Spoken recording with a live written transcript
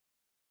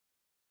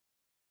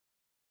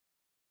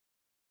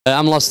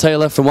I'm Loz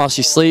Taylor from While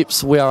She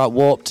Sleeps. We are at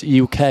Warped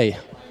UK.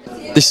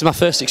 This is my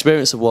first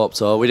experience of Warped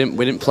Tour. We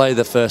didn't play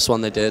the first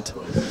one they did,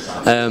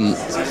 and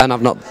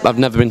I've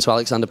never been to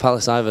Alexandra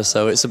Palace either.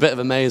 So it's a bit of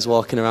a maze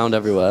walking around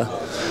everywhere.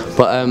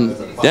 But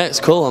yeah, it's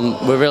cool.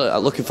 We're really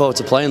looking forward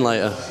to playing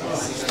later.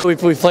 We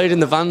played in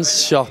the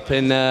Vans shop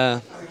in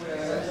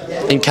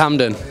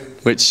Camden,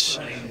 which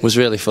was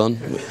really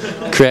fun.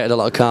 Created a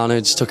lot of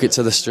carnage, took it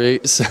to the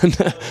streets, and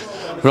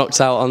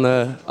rocked out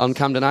on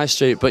Camden High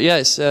Street. But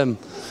yeah,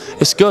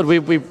 it's good.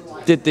 We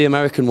did the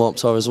American Warped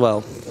Tour as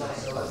well,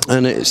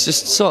 and it's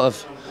just sort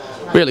of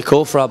really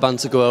cool for our band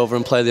to go over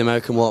and play the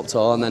American Warped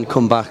Tour and then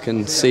come back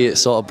and see it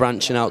sort of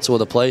branching out to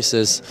other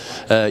places,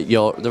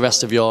 the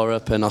rest of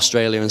Europe and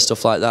Australia and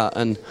stuff like that.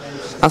 And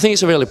I think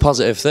it's a really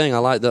positive thing. I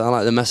like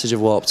the message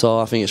of Warped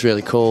Tour. I think it's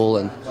really cool,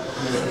 and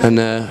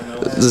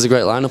there's a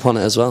great lineup on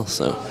it as well.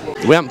 So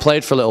we haven't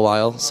played for a little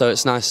while, so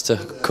it's nice to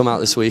come out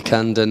this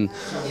weekend and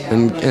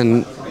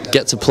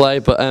get to play.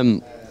 But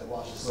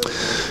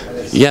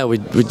yeah,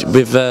 we've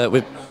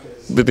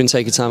been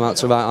taking time out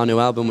to write our new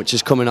album, which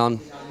is coming on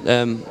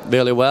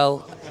really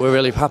well. We're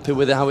really happy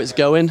with how it's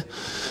going.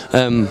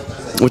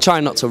 We're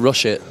trying not to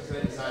rush it.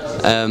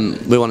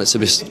 We want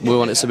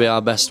it to be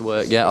our best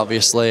work yet,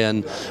 obviously,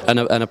 and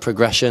a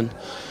progression.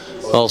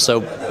 But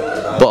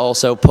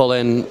also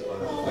pulling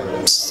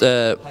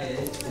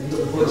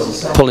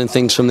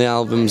things from the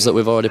albums that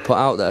we've already put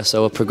out there.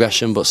 So a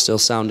progression, but still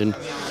sounding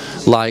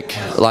like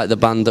the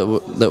band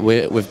that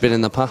we've been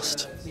in the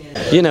past.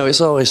 You know,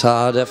 it's always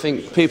hard. I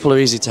think people are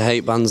easy to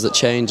hate bands that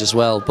change as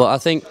well. But I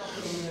think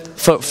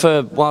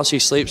for While She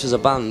Sleeps as a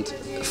band,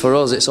 for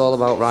us it's all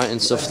about writing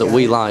stuff that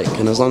we like,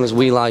 and as long as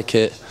we like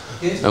it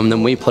and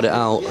then we put it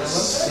out,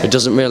 it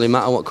doesn't really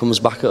matter what comes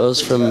back at us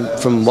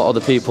from what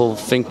other people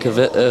think of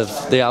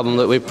the album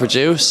that we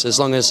produce. As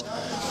long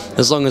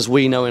as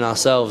we know in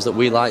ourselves that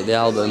we like the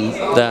album,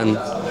 then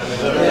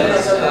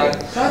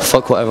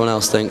fuck what everyone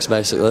else thinks,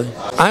 basically.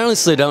 I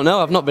honestly don't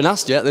know. I've not been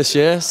asked yet this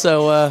year,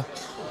 so I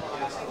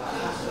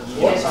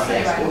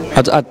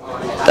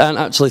hadn't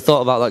actually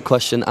thought about that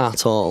question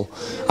at all.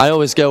 I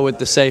always go with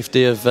the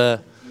safety of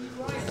a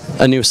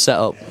new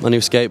setup, a new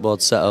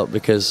skateboard setup,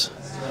 because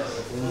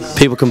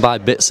people can buy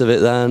bits of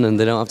it then and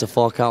they don't have to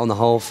fork out on the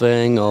whole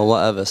thing or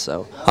whatever.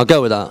 So I'll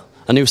go with that,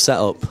 a new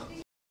setup.